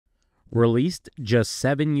Released just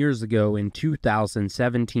 7 years ago in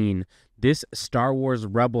 2017, this Star Wars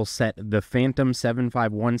Rebel set, the Phantom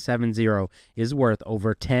 75170, is worth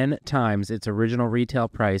over 10 times its original retail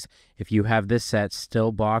price if you have this set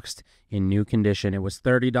still boxed in new condition. It was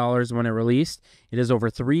 $30 when it released. It is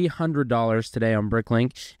over $300 today on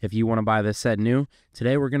Bricklink if you want to buy this set new.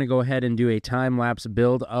 Today we're going to go ahead and do a time-lapse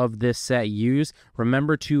build of this set used.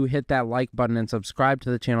 Remember to hit that like button and subscribe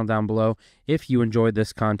to the channel down below if you enjoyed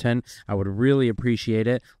this content. I would really appreciate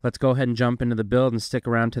it. Let's go ahead and jump into the build and stick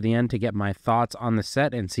around to the end to get my thoughts on the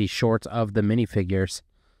set and see shorts of the minifigures.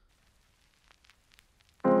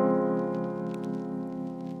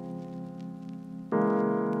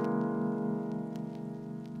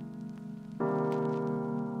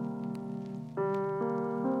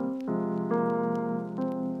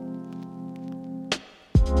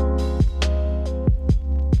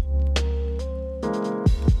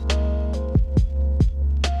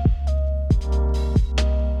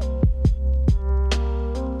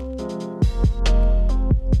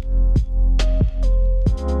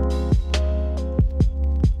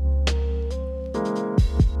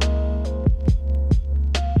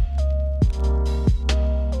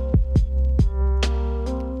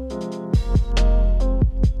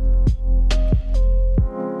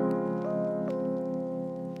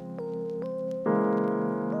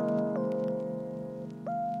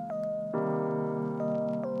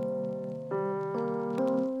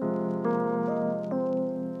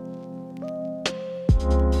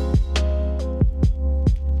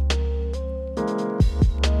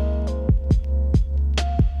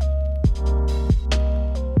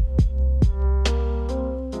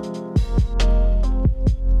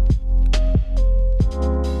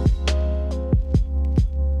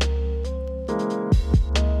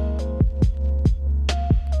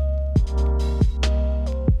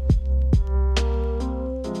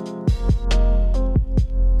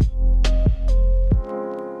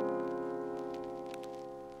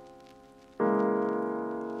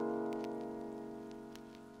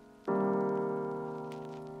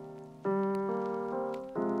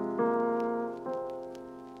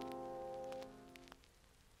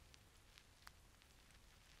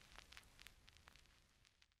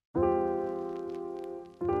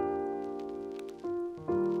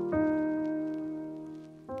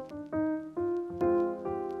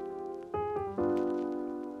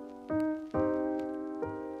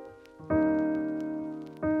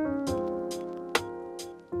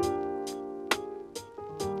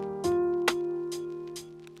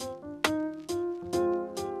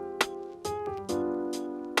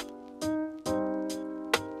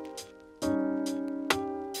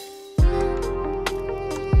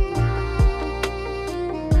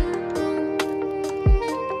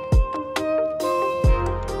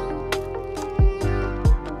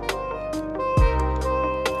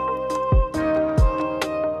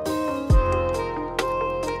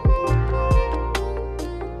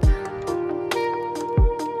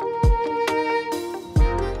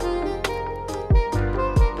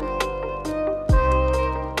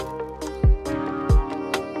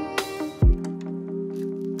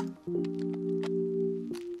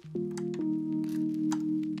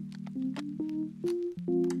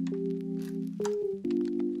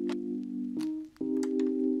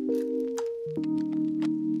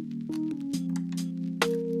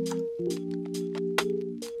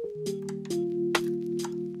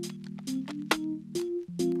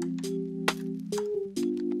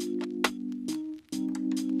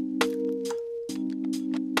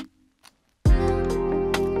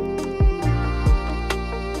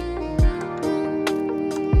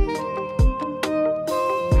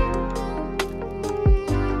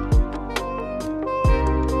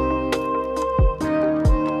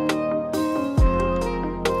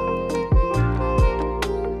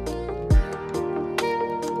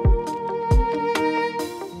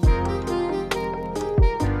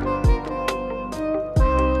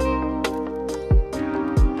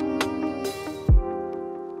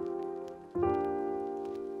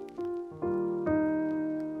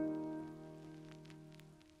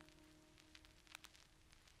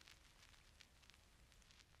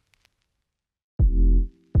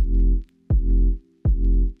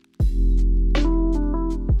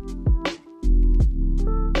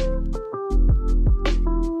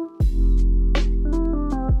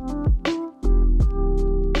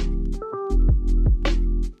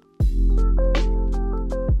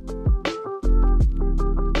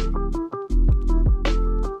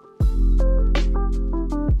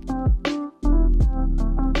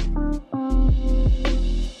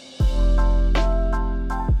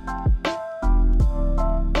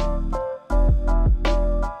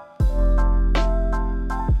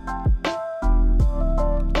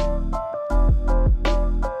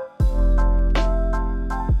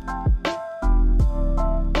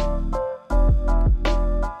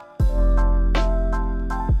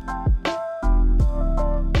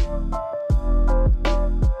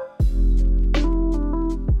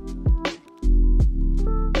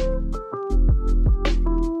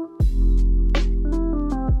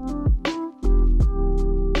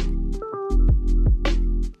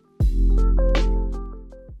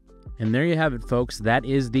 And there you have it, folks. That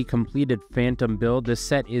is the completed Phantom build. This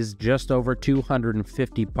set is just over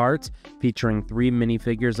 250 parts, featuring 3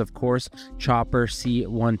 minifigures, of course: Chopper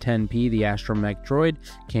C-110P, the astromech droid,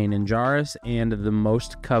 Kanan Jarrus, and the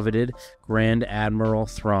most coveted Grand Admiral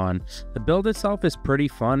Thrawn. The build itself is pretty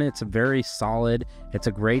fun. It's very solid. It's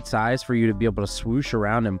a great size for you to be able to swoosh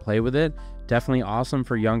around and play with it. Definitely awesome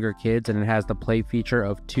for younger kids, and it has the play feature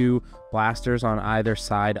of 2 blasters on either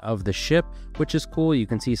side of the ship, which is cool. You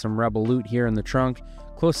can see some Rebel loot here in the trunk.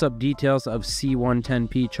 Close-up details of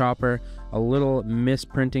C-110P Chopper. A little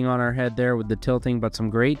misprinting on our head there with the tilting, but some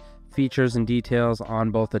great features and details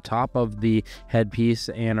on both the top of the headpiece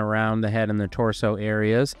and around the head and the torso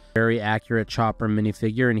areas. Very accurate Chopper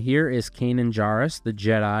minifigure. And here is Kanan Jarrus, the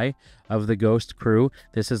Jedi of the Ghost crew.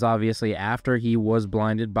 This is obviously after he was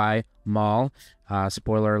blinded by Maul.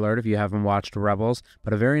 Spoiler alert if you haven't watched Rebels,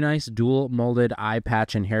 but a very nice dual molded eye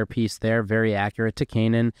patch and hairpiece there, very accurate to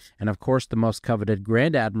Kanan, and of course the most coveted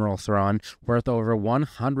Grand Admiral Thrawn, worth over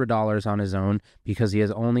 $100 on his own because he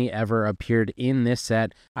has only ever appeared in this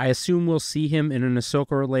set. I assume we'll see him in an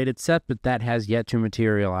Ahsoka related set, but that has yet to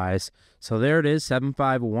materialize. So there it is,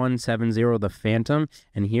 75170, the Phantom,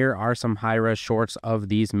 and here are some high-res shorts of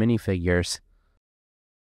these minifigures.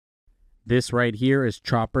 This right here is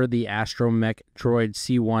Chopper, the astromech droid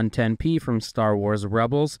C-110P from Star Wars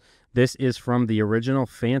Rebels. This is from the original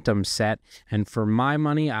Phantom set, and for my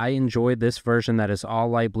money, I enjoyed this version that is all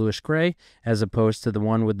light bluish gray, as opposed to the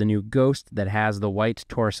one with the new Ghost that has the white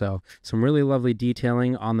torso. Some really lovely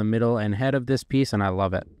detailing on the middle and head of this piece, and I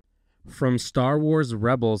love it. From Star Wars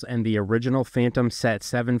Rebels and the original Phantom set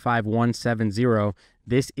 75170,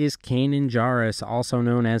 this is Kanan Jarrus, also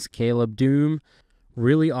known as Caleb Doom.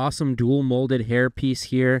 Really awesome dual molded hair piece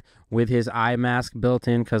here with his eye mask built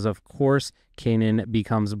in because, of course, Kanan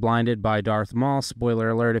becomes blinded by Darth Maul. Spoiler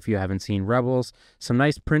alert if you haven't seen Rebels. Some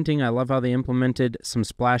nice printing. I love how they implemented some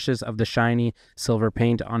splashes of the shiny silver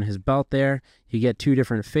paint on his belt there. You get 2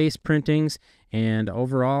 different face printings, and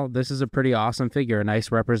overall, this is a pretty awesome figure. A nice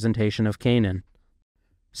representation of Kanan.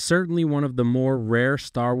 Certainly one of the more rare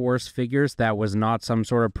Star Wars figures that was not some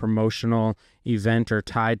sort of promotional event or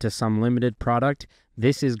tied to some limited product.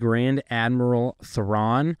 This is Grand Admiral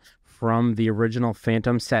Thrawn from the original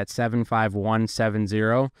Phantom set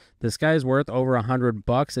 75170. This guy's worth over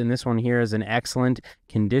 $100, and this one here is in excellent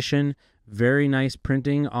condition. Very nice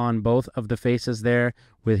printing on both of the faces there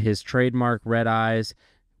with his trademark red eyes.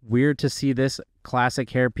 Weird to see this classic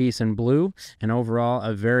hairpiece in blue, and overall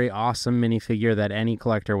a very awesome minifigure that any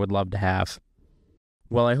collector would love to have.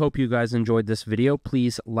 Well, I hope you guys enjoyed this video.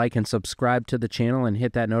 Please like and subscribe to the channel and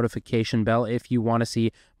hit that notification bell if you want to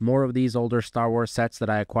see more of these older Star Wars sets that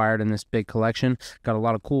I acquired in this big collection. Got a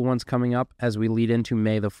lot of cool ones coming up as we lead into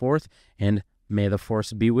May the 4th, and may the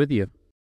Force be with you.